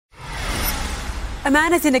A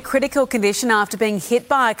man is in a critical condition after being hit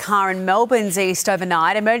by a car in Melbourne's east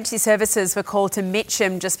overnight. Emergency services were called to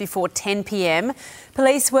Mitcham just before 10 p.m.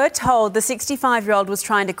 Police were told the 65-year-old was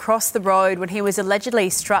trying to cross the road when he was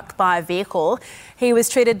allegedly struck by a vehicle. He was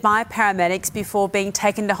treated by paramedics before being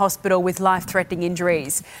taken to hospital with life-threatening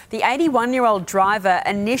injuries. The 81-year-old driver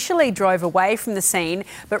initially drove away from the scene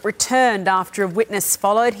but returned after a witness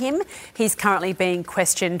followed him. He's currently being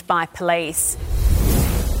questioned by police.